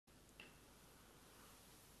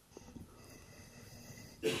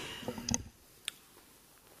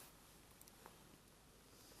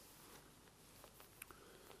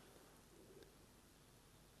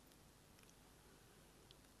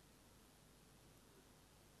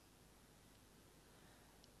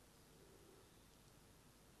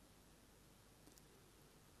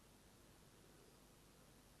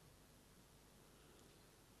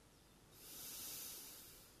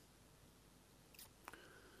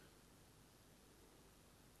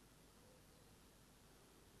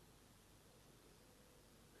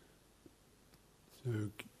So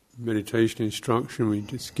meditation instruction, we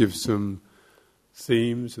just give some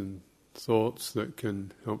themes and thoughts that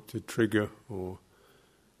can help to trigger or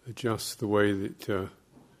adjust the way that you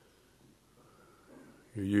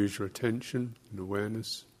use your attention and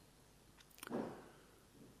awareness.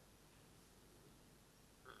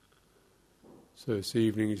 So this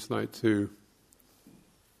evening I'd just like to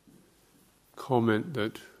comment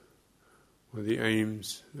that one of the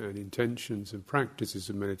aims and intentions and practices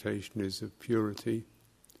of meditation is of purity.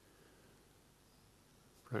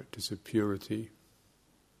 Practice of purity.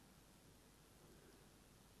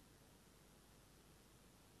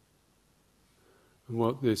 And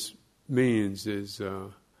what this means is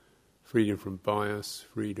freedom from bias,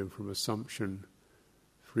 freedom from assumption,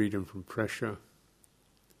 freedom from pressure.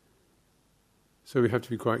 So we have to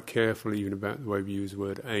be quite careful even about the way we use the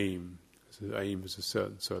word aim. So aim has a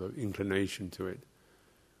certain sort of inclination to it.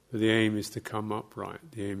 But the aim is to come upright.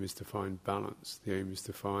 The aim is to find balance. The aim is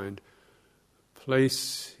to find a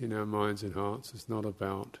place in our minds and hearts. It's not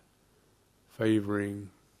about favouring,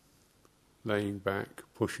 laying back,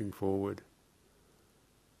 pushing forward,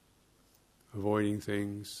 avoiding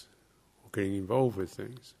things, or getting involved with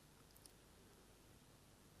things.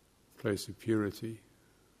 A place of purity.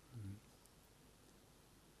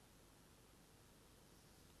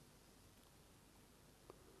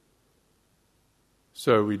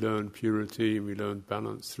 So we learn purity and we learn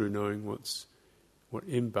balance through knowing what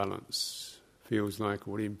imbalance feels like,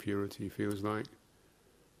 what impurity feels like.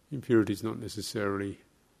 Impurity is not necessarily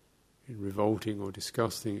revolting or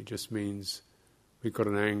disgusting, it just means we've got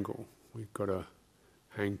an angle, we've got a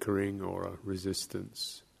hankering or a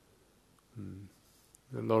resistance.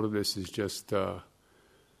 A lot of this is just the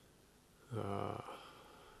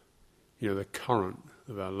current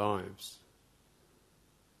of our lives.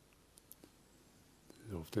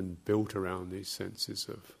 Often built around these senses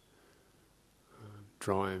of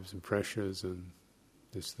drives and pressures and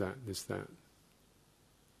this, that.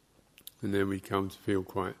 And then we come to feel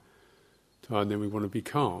quite tired, and then we want to be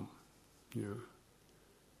calm,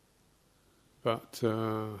 But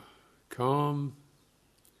calm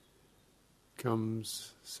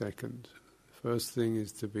comes second. The first thing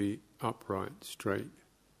is to be upright, straight.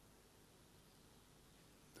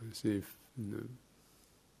 Let's see if...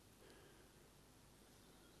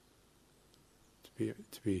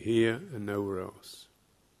 to be here and nowhere else.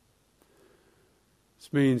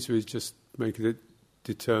 This means we just make a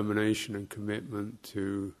determination and commitment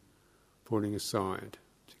to putting aside,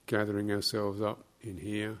 to gathering ourselves up in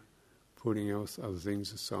here, putting other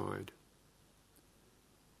things aside.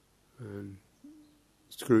 And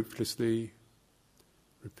scrupulously,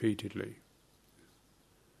 repeatedly,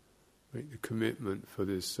 make the commitment for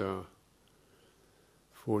this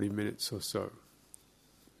 40 minutes or so.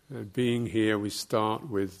 And being here, we start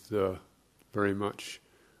with very much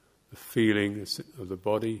the feeling of the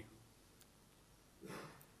body,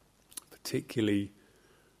 particularly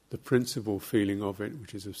the principal feeling of it,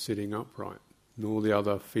 which is of sitting upright. And all the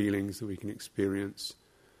other feelings that we can experience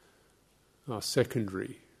are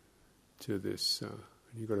secondary to this.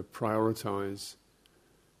 You've got to prioritize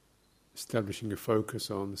establishing a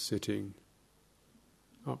focus on sitting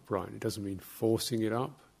upright. It doesn't mean forcing it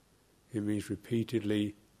up. It means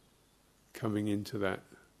repeatedly coming into that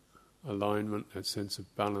alignment, that sense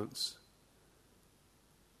of balance.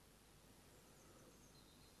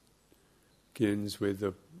 Begins with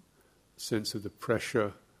the sense of the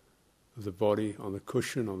pressure of the body on the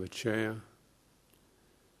cushion, on the chair.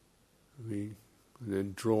 And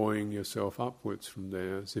then drawing yourself upwards from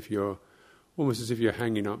there, almost as if you're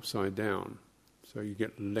hanging upside down. So you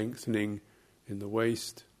get lengthening in the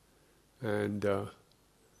waist and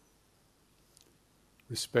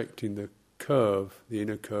respecting the curve, the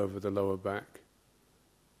inner curve of the lower back,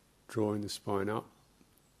 drawing the spine up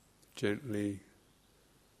gently,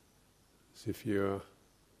 as if you're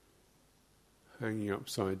hanging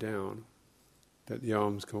upside down. Let the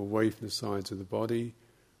arms come away from the sides of the body,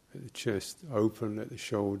 let the chest open, let the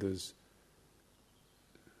shoulders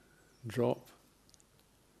drop.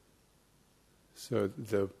 So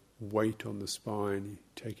the weight on the spine,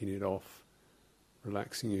 taking it off,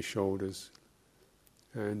 relaxing your shoulders,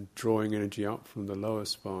 and drawing energy up from the lower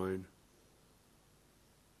spine,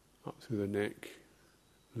 up through the neck,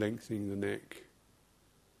 lengthening the neck.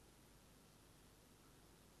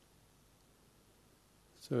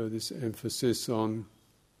 So this emphasis on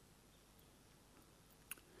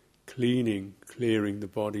clearing the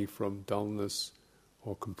body from dullness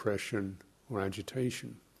or compression or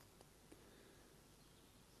agitation,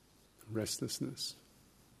 restlessness.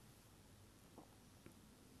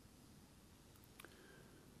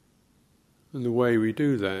 And the way we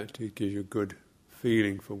do that, it gives you a good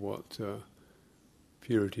feeling for what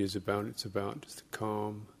purity is about. It's about just a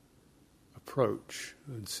calm approach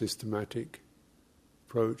and systematic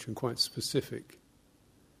approach and quite specific.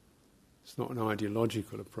 It's not an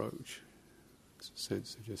ideological approach. It's a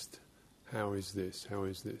sense of just, how is this? How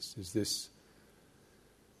is this?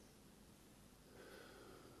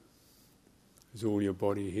 Is all your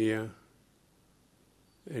body here?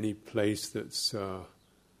 Any place that's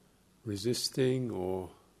resisting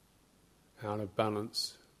or out of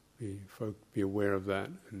balance, be aware of that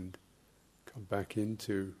and come back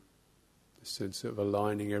into the sense of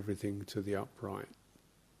aligning everything to the upright.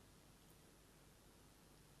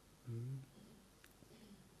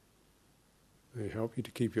 They help you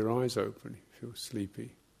to keep your eyes open if you feel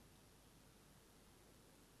sleepy.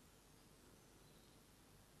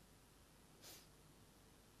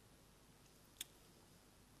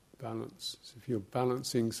 Balance. So if you're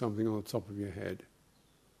balancing something on the top of your head,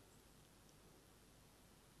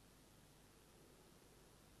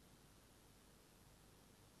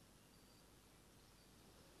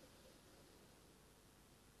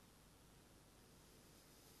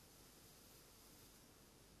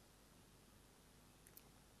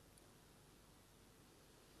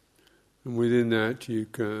 and within that you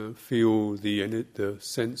can feel the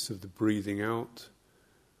sense of the breathing out,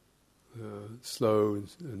 slow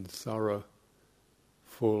and thorough,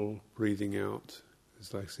 full breathing out.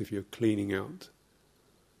 It's like as if you're cleaning out.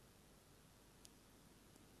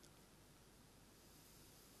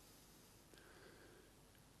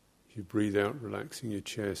 You breathe out, relaxing your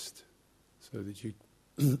chest, so that you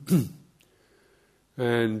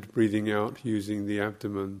and breathing out using the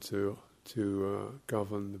abdomen to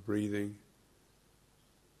govern the breathing,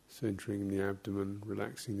 centering the abdomen,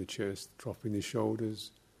 relaxing the chest, dropping the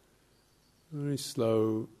shoulders. Very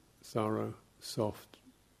slow, thorough, soft,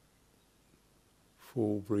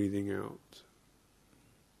 full breathing out.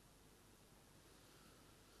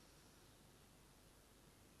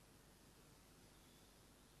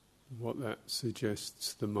 What that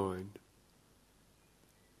suggests the mind.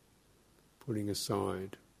 Putting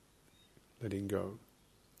aside, letting go.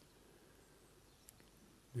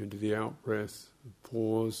 Into the out-breath,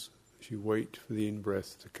 pause as you wait for the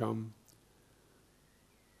in-breath to come.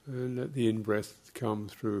 And let the in-breath come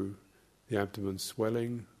through the abdomen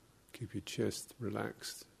swelling. Keep your chest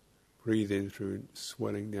relaxed. Breathe in through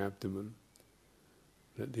swelling the abdomen.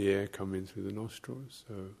 Let the air come in through the nostrils.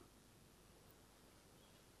 So,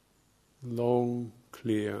 long,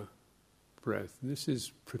 clear breath. And this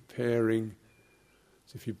is preparing,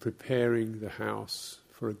 as if you're preparing the house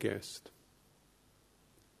for a guest.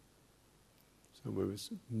 Somewhere with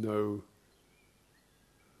no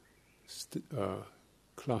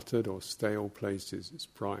cluttered or stale places. It's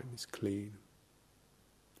bright, it's clean.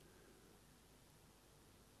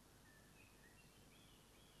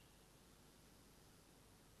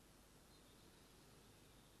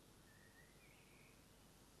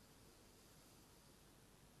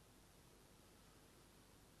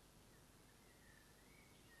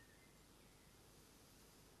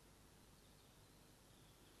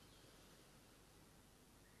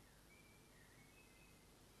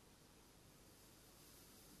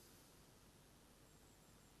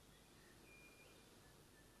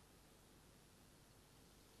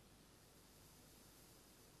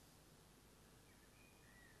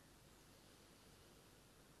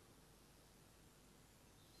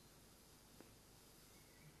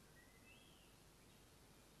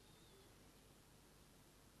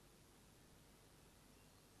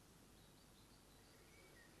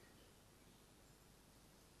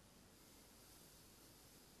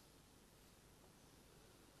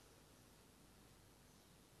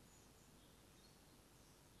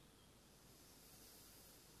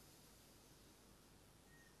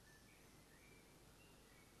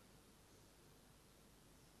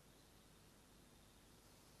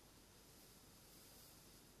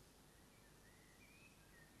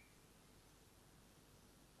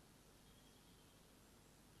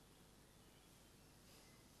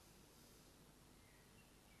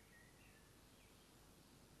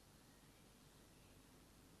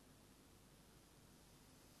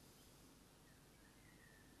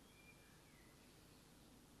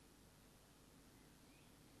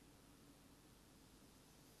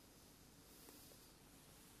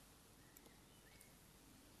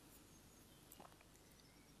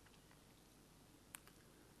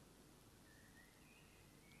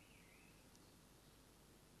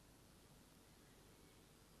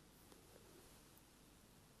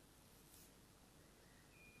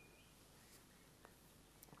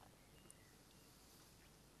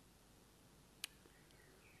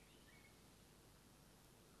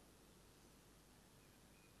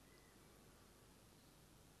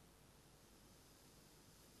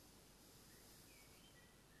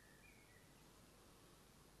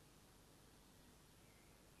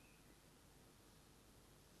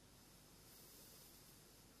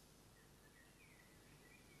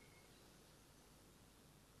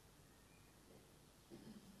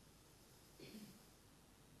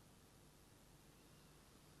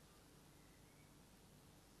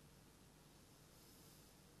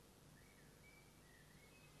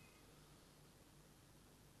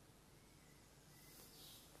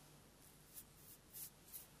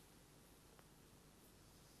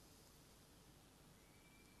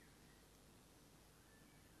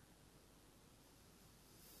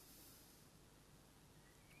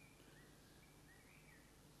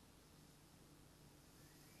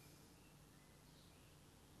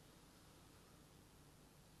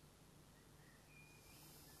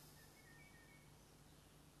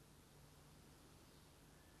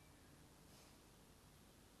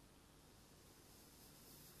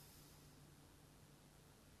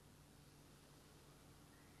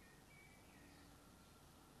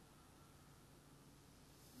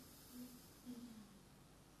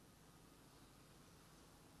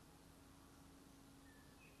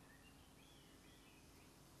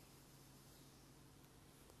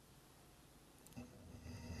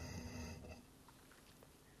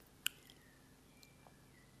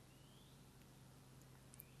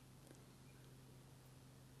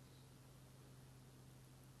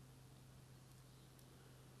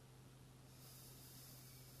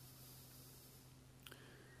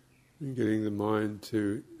 And getting the mind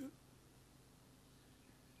to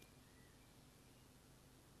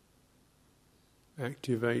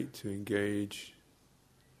activate, to engage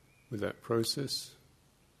with that process.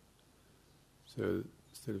 So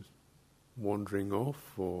instead of wandering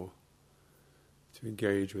off or to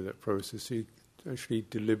engage with that process, you actually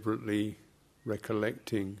deliberately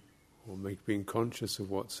recollecting or being conscious of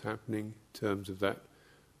what's happening in terms of that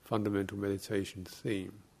fundamental meditation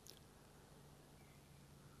theme.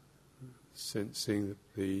 Sensing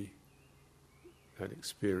that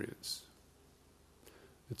experience.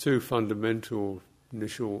 The two fundamental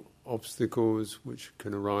initial obstacles which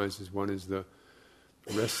can arise is one is the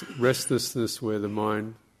restlessness where the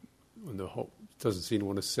mind doesn't seem to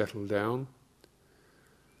want to settle down.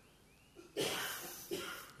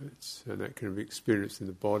 And that can be experienced in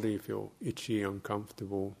the body, feel itchy,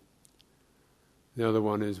 uncomfortable. The other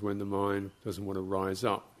one is when the mind doesn't want to rise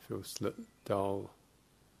up, feels dull,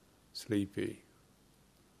 sleepy,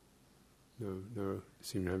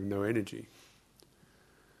 seem to have no energy.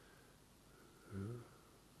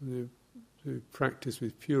 To practice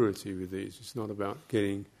with purity with these. It's not about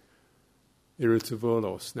getting irritable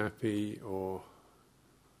or snappy or,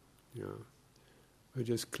 but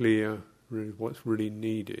just clear. Really, what's really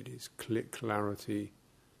needed is clarity,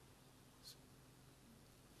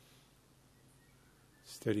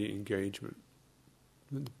 steady engagement.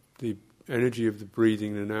 The energy of the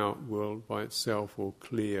breathing in and out will, by itself, will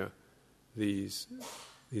clear these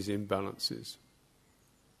imbalances.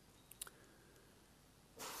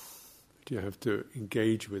 But you have to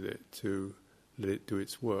engage with it to let it do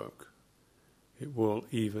its work. It will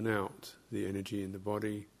even out the energy in the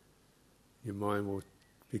body. Your mind will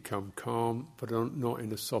become calm, but not in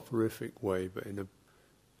a soporific way, but in a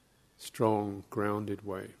strong, grounded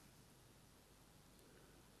way.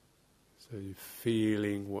 So you're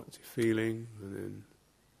feeling what you're feeling, and then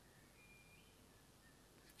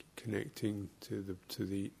connecting to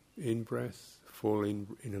the in-breath, full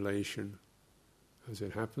inhalation as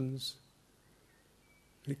it happens.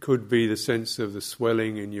 It could be the sense of the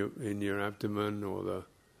swelling in your abdomen, or the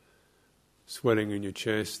swelling in your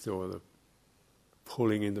chest, or the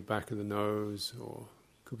pulling in the back of the nose, or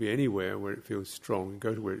it could be anywhere where it feels strong.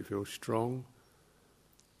 Go to where it feels strong,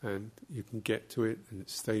 and you can get to it and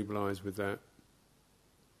stabilize with that.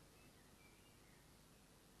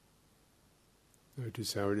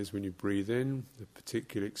 Notice how it is when you breathe in, the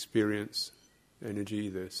particular experience, energy,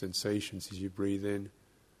 the sensations as you breathe in.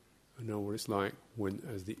 And know what it's like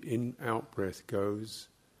as the in-out breath goes,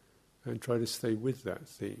 and try to stay with that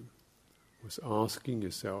theme. Was asking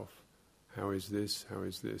yourself, how is this? How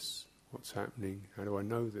is this? What's happening? How do I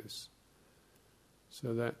know this?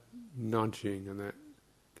 So that nudging and that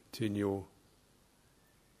continual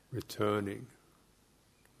returning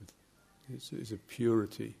is a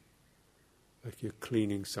purity, like you're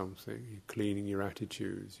cleaning something. You're cleaning your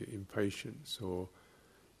attitudes, your impatience or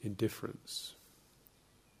indifference.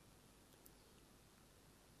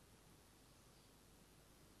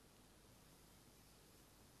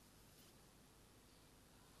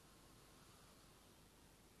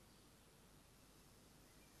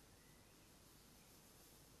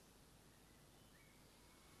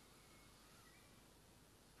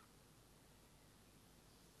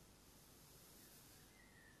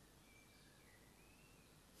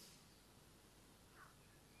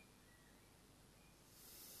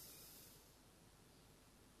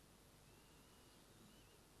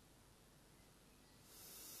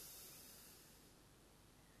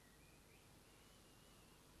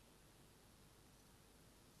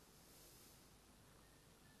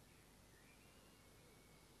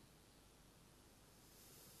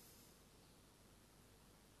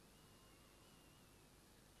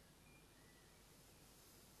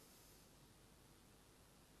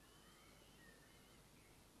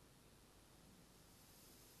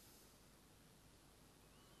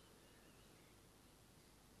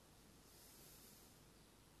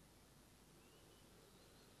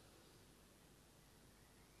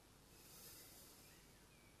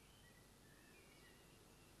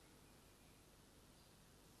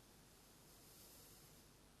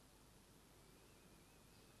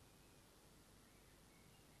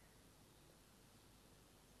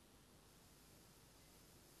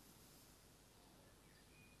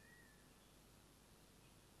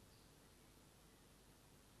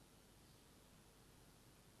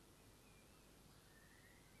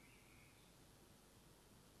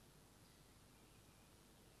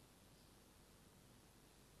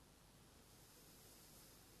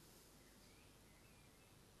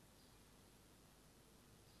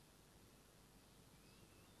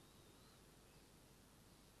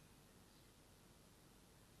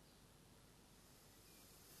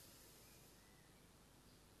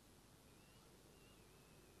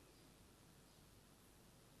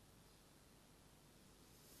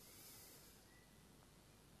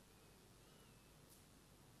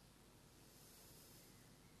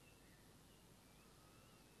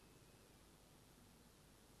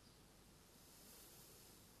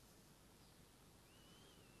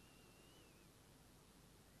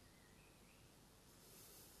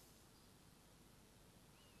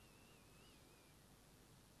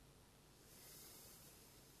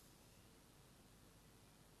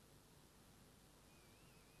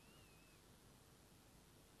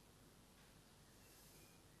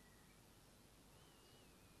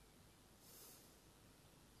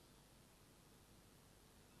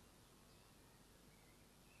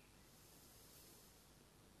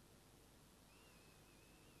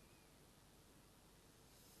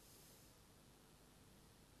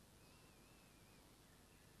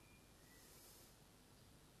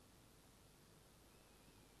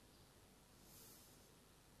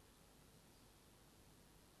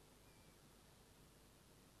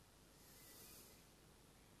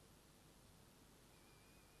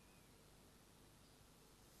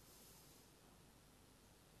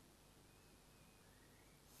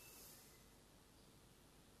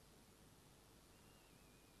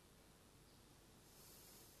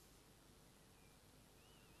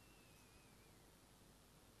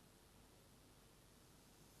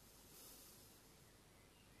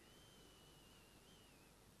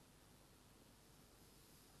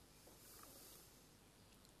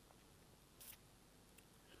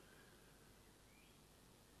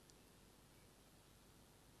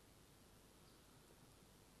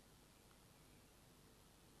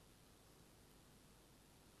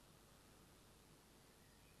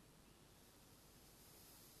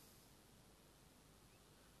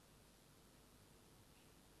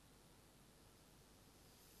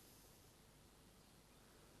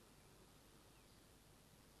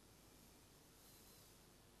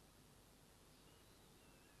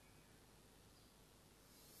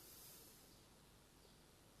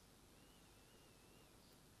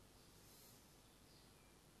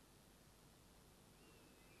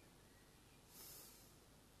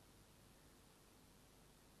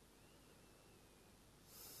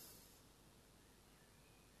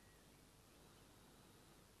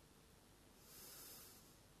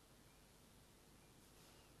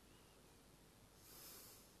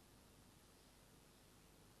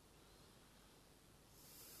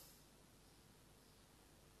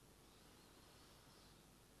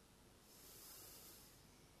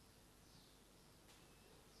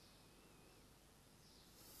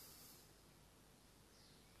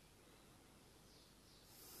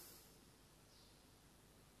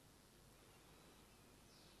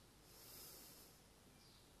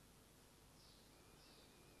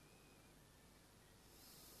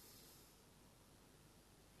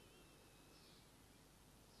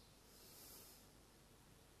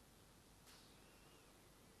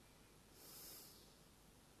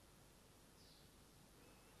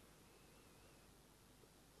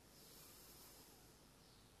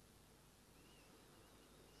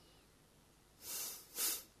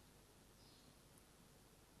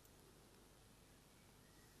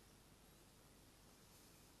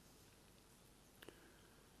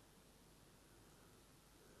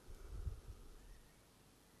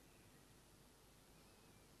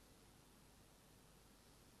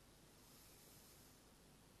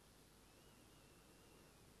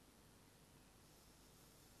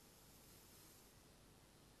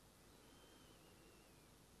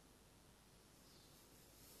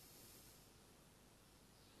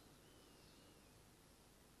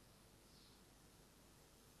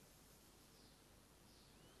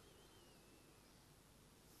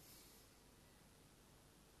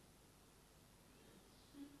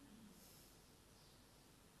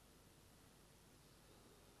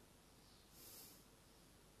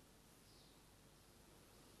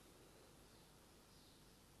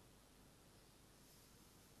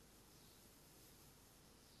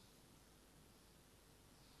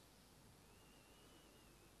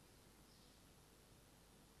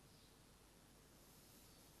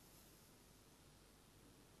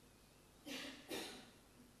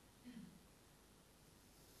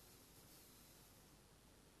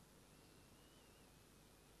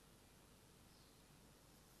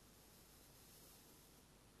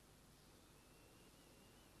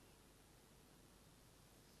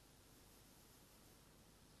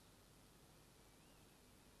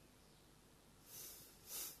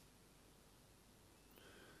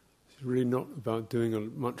 It's really not about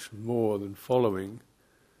doing much more than following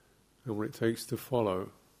and what it takes to follow,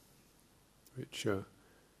 which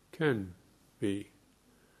can be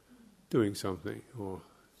doing something or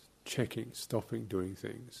checking, stopping doing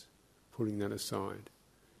things, putting that aside,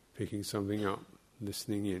 picking something up,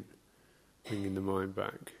 listening in, bringing the mind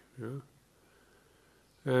back.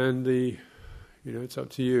 And it's up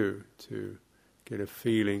to you to get a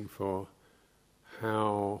feeling for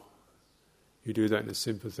how you do that in a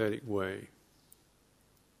sympathetic way.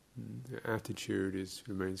 The attitude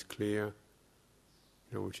remains clear,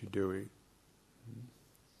 you know what you're doing.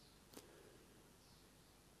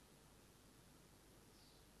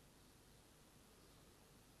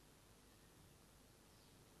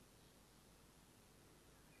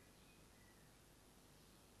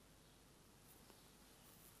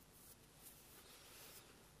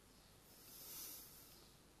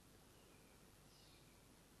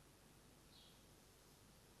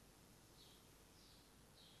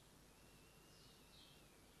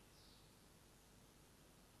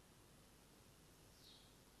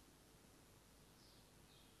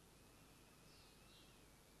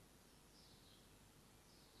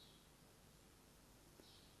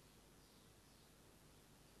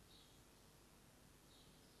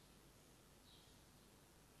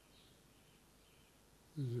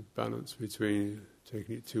 There's a balance between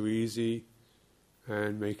taking it too easy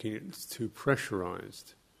and making it too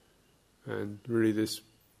pressurized. And really this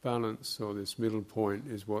balance or this middle point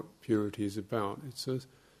is what purity is about. It's a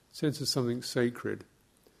sense of something sacred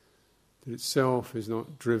that itself is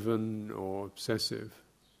not driven or obsessive.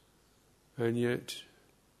 And yet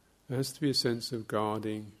there has to be a sense of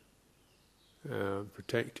guarding,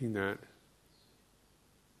 protecting that,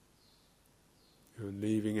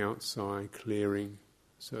 leaving outside, clearing,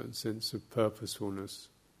 certain sense of purposefulness,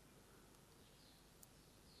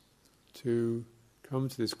 to come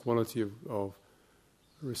to this quality of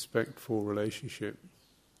respectful relationship,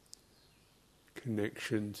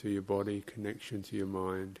 connection to your body, connection to your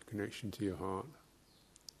mind, connection to your heart.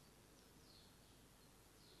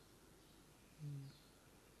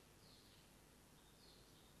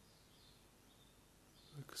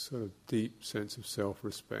 A sort of deep sense of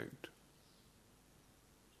self-respect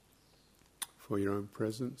for your own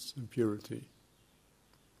presence and purity.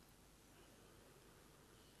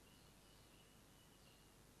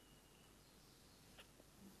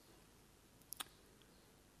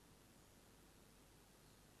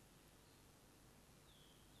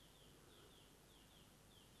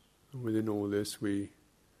 And within all this, we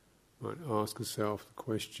might ask ourselves the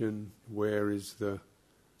question, where is the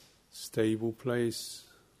stable place,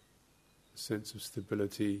 a sense of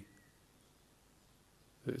stability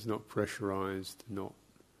that is not pressurized, not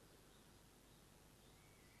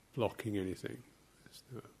blocking anything. It's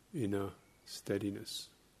the inner steadiness.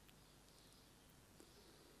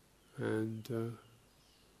 And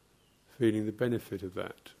feeling the benefit of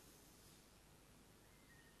that.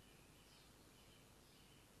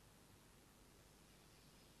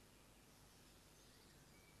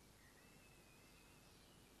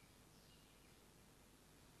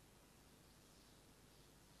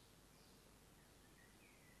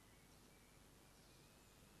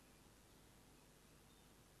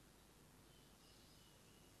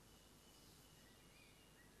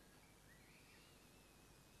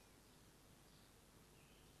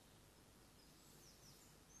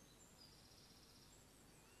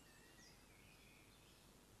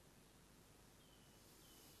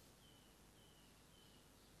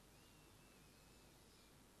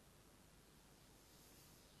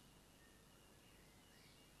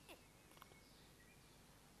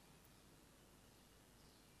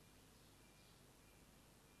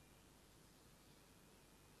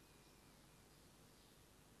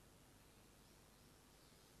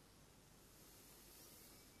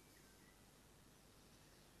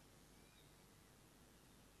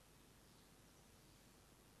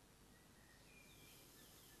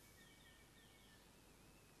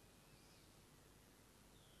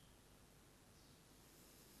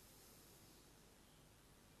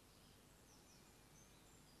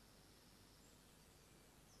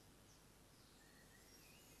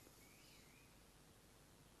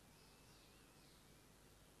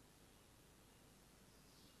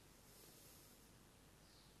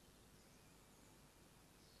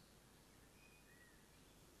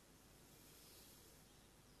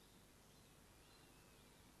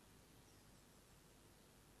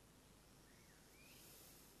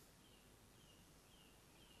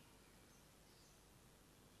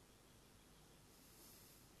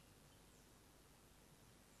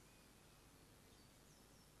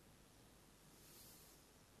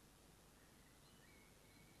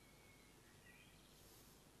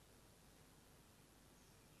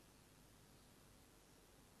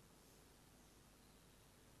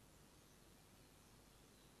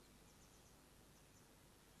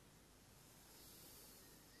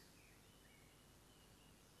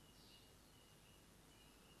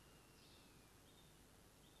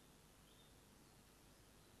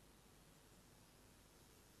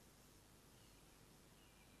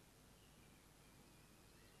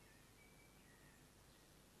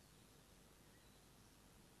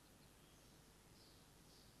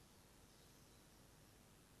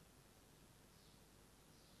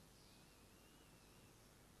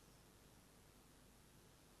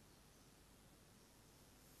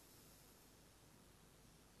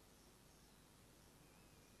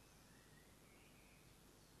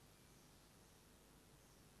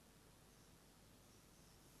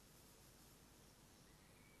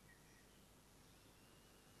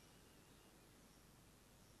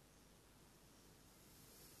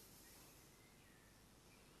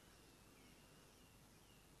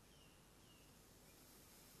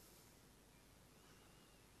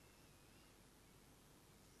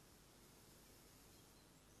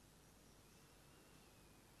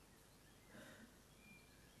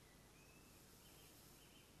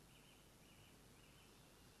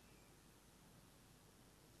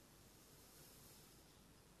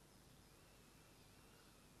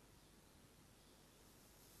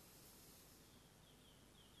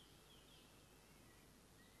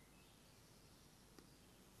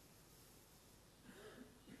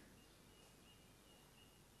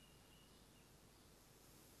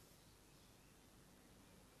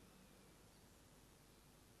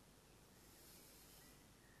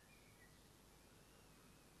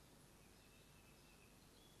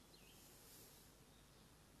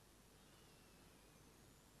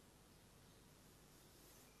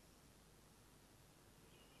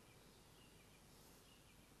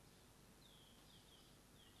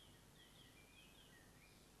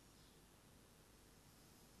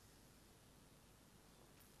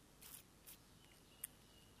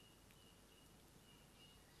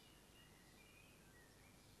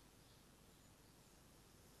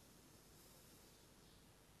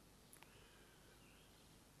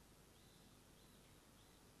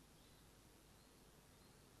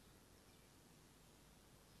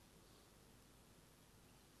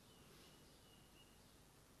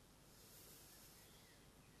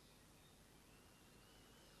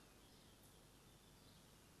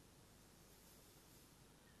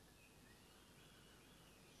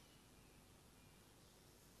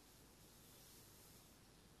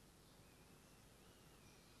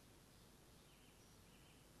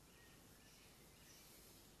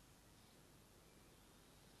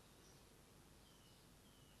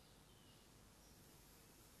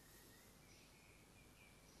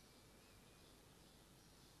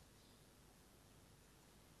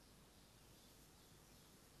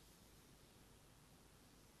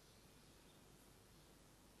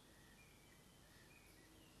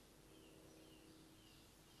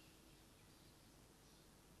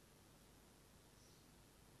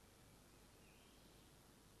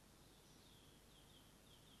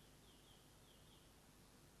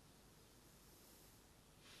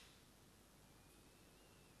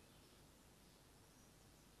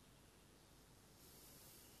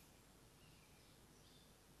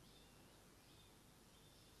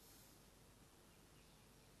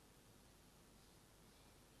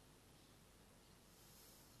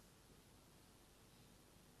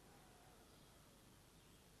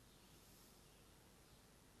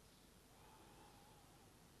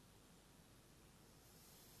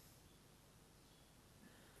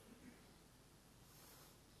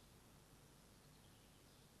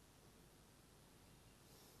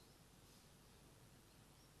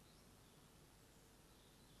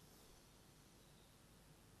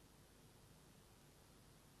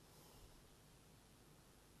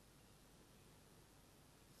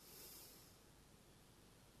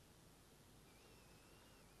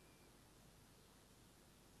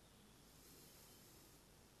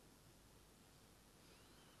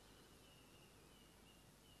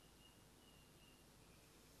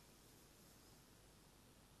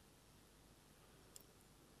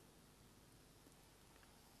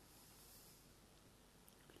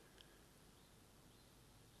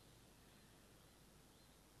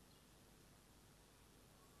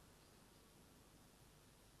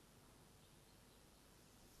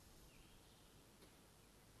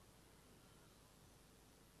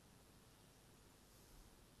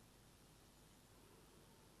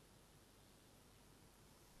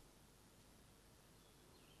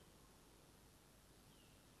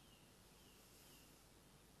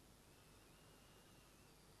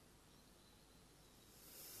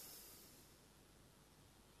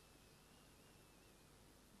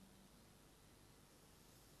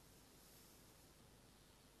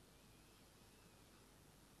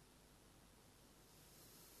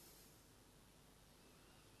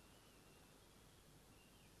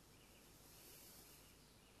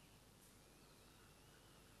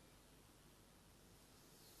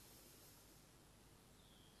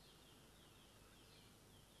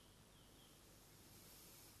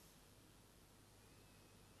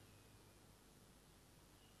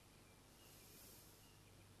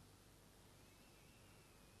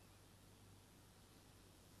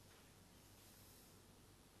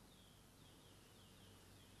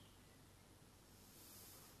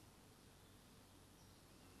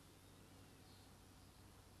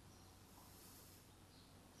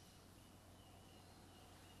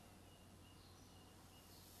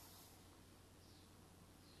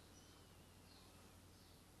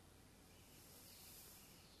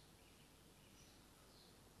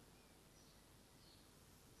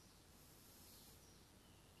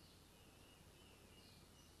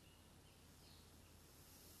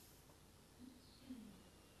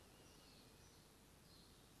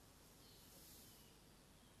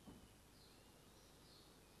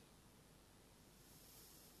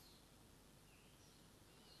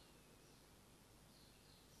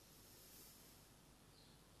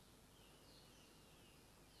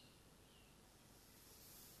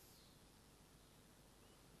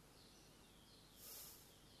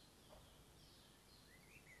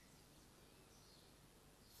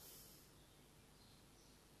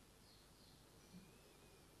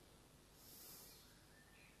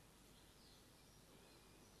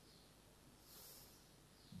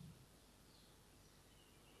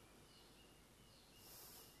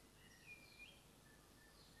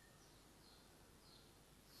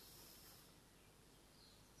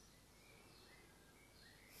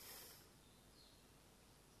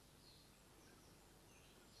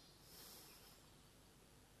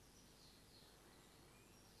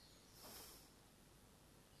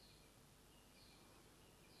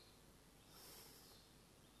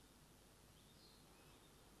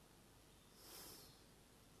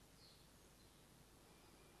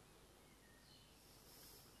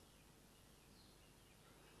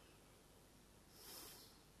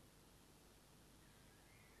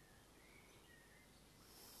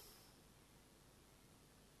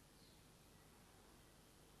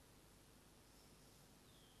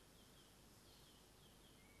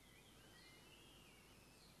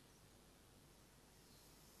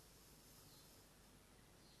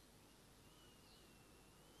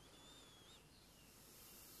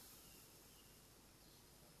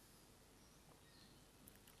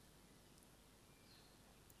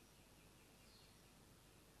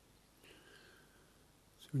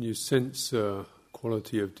 When you sense a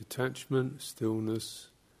quality of detachment, stillness,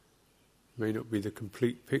 may not be the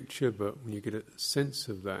complete picture, but when you get a sense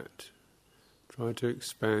of that, try to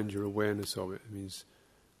expand your awareness of it. It means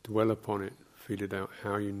dwell upon it, feel it out,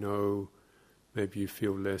 how you know. Maybe you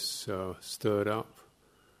feel less stirred up,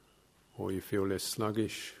 or you feel less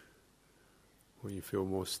sluggish, or you feel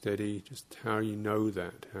more steady. Just how you know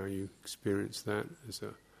that, how you experience that as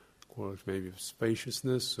a quality maybe of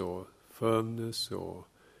spaciousness or firmness or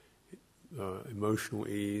emotional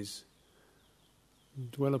ease.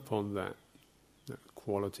 Dwell upon that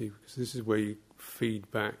quality, because this is where you feed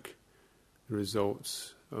back the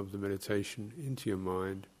results of the meditation into your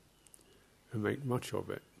mind and make much of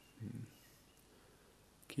it.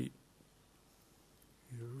 Keep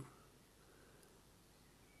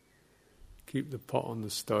the pot on the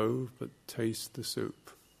stove, but taste the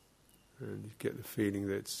soup, and you get the feeling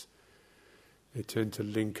that they tend to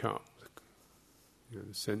link up.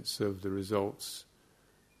 The sense of the results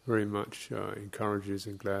very much encourages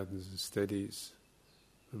and gladdens and steadies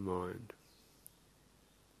the mind.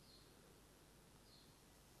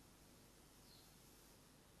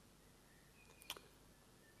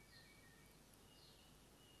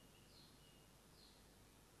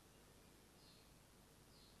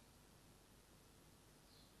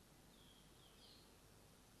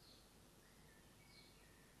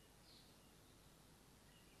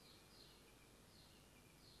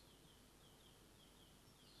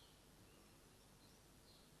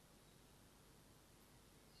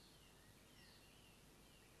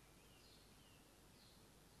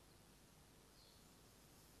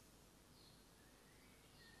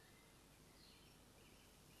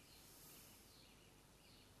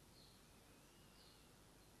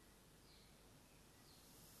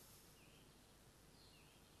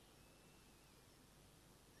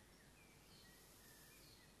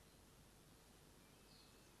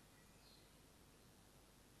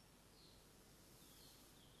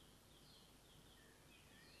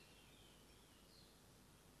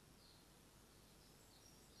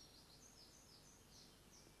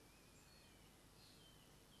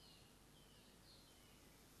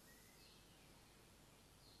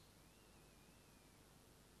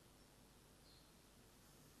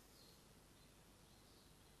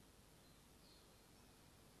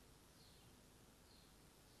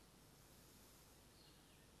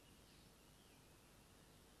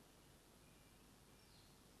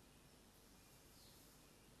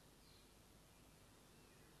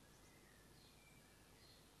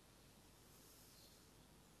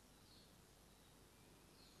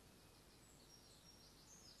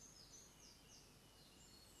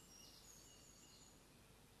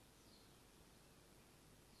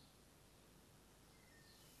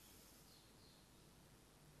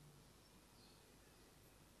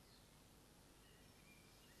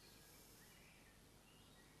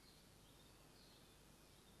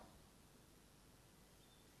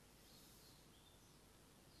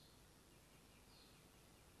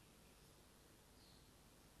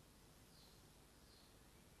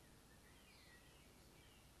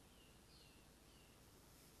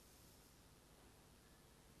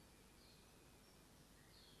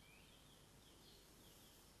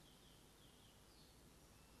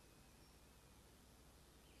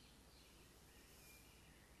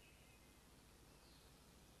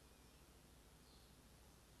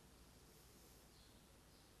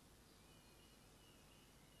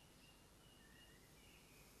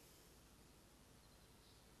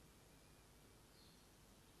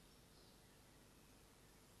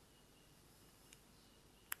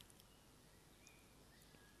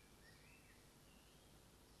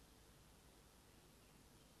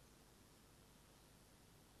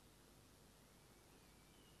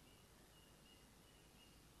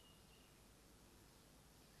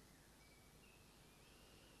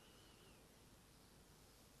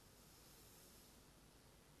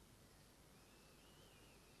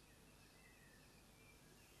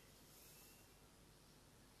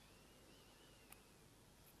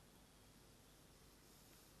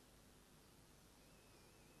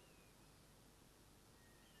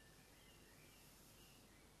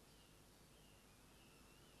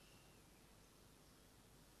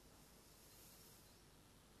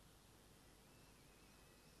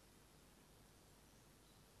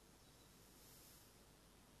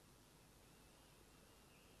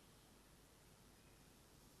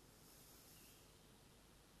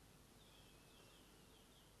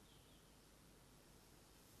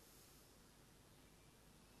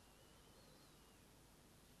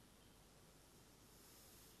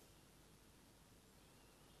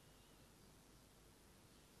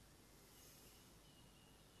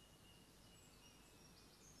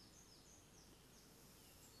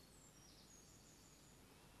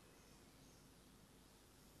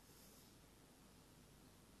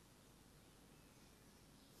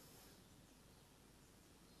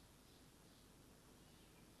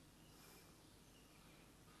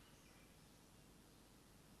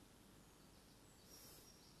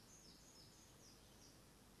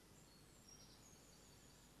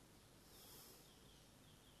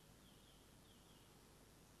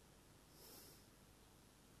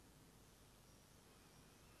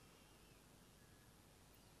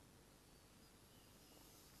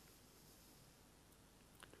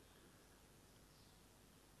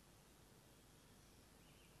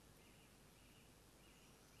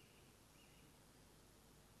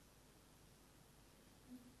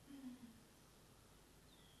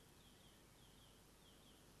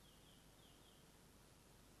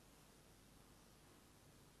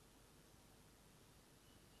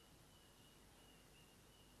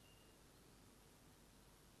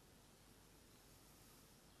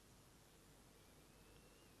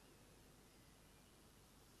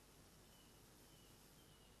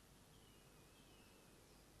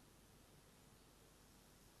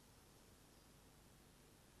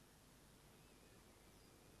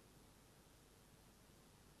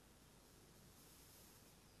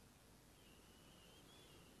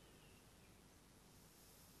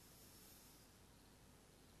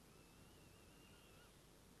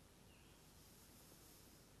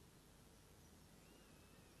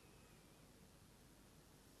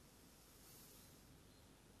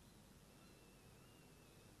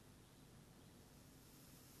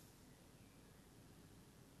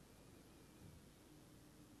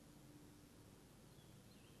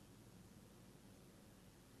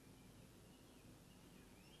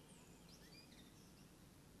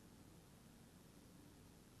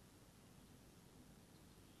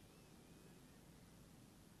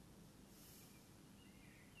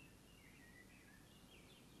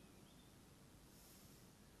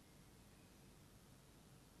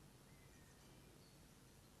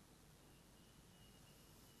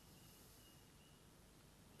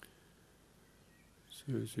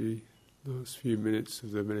 So as we last few minutes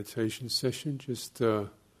of the meditation session, just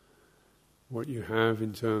what you have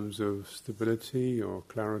in terms of stability or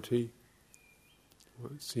clarity,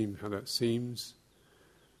 how that seems,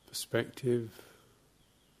 perspective,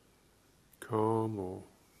 calm, or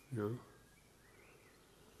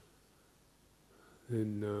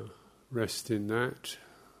then rest in that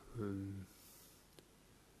and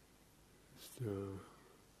just,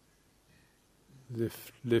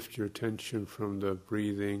 lift your attention from the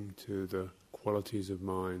breathing to the qualities of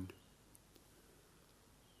mind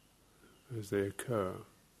as they occur.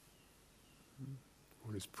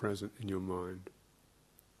 What is present in your mind?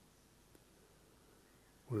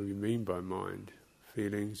 What do you mean by mind?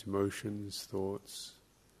 Feelings, emotions, thoughts,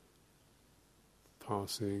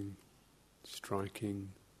 passing, striking.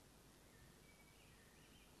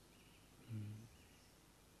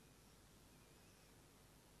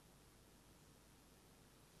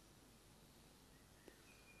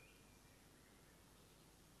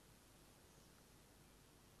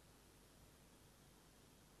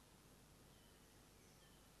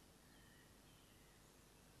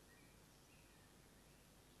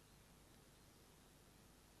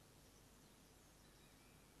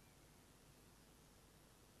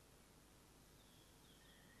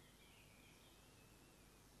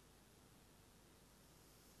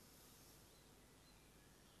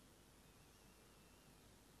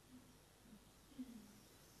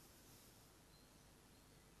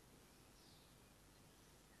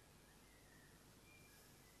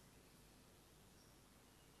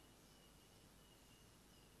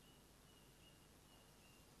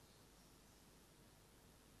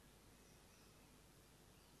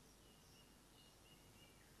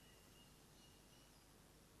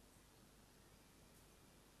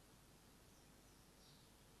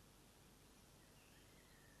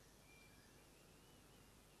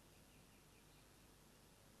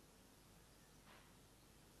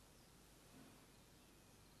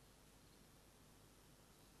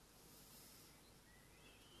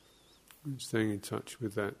 And staying in touch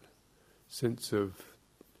with that sense of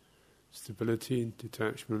stability and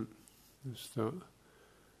detachment. Start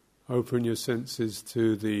open your senses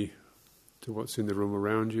to what's in the room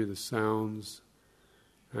around you, the sounds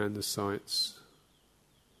and the sights.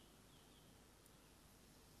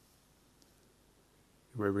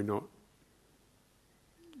 Where we're not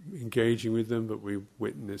engaging with them, but we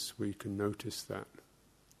can notice that,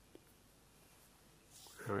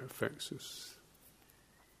 how it affects us.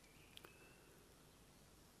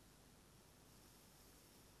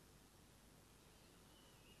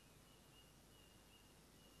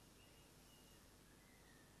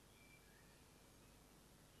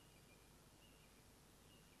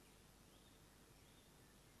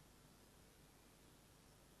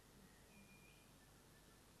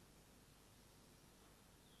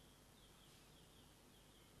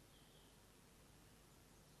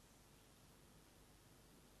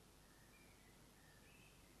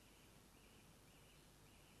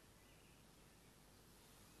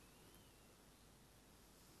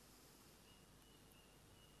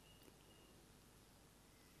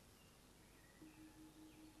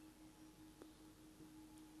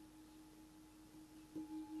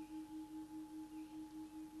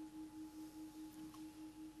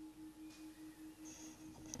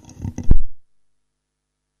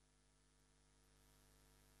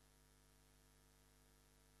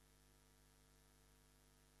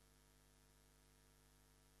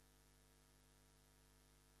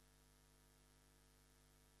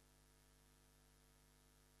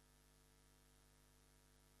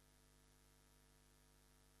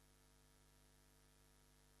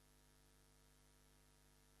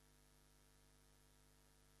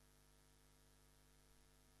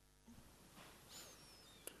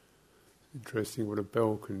 Interesting what a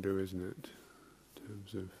bell can do, isn't it? In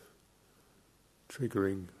terms of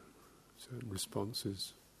triggering certain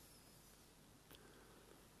responses.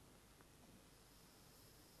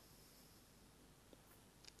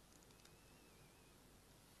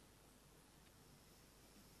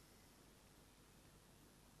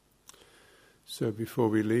 So before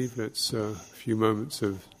we leave, let's a few moments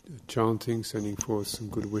of chanting, sending forth some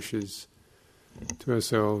good wishes to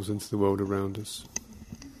ourselves and to the world around us.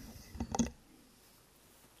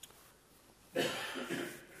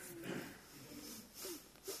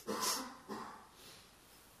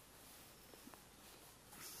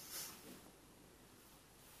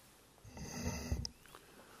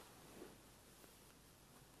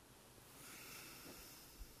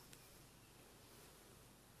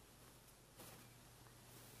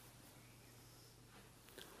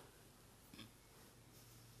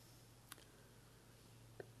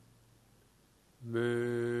 May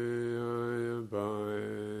I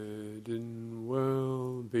abide in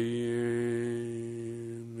well-being,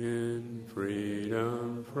 in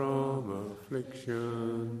freedom from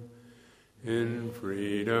affliction, in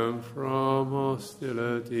freedom from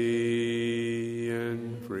hostility,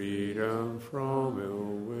 in freedom from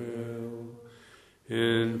ill will,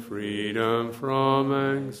 in freedom from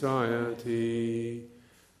anxiety,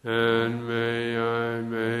 and may I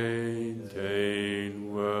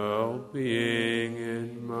maintain well-being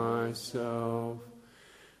in myself.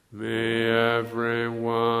 May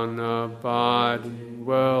everyone abide in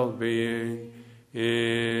well-being,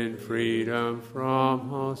 in freedom from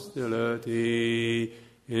hostility,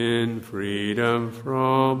 in freedom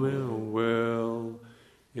from ill will,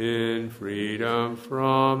 in freedom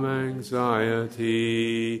from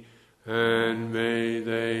anxiety, and may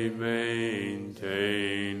they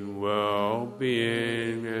maintain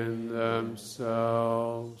well-being in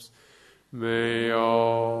themselves. May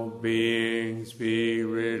all beings be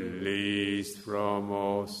released from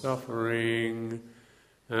all suffering,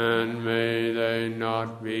 and may they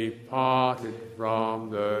not be parted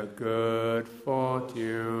from the good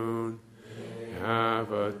fortune they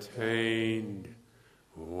have attained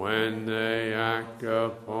when they act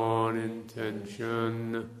upon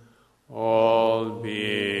intention. All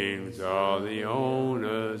beings are the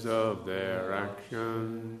owners of their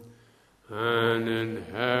action and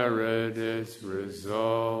inherit its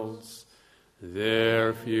results.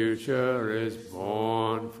 Their future is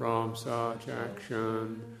born from such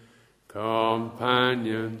action,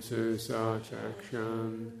 companion to such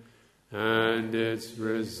action, and its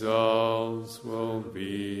results will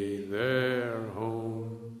be their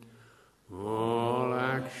home. All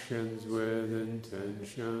actions with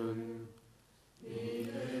intention,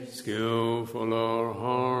 skillful or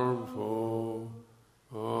harmful,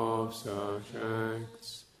 of such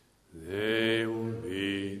acts, they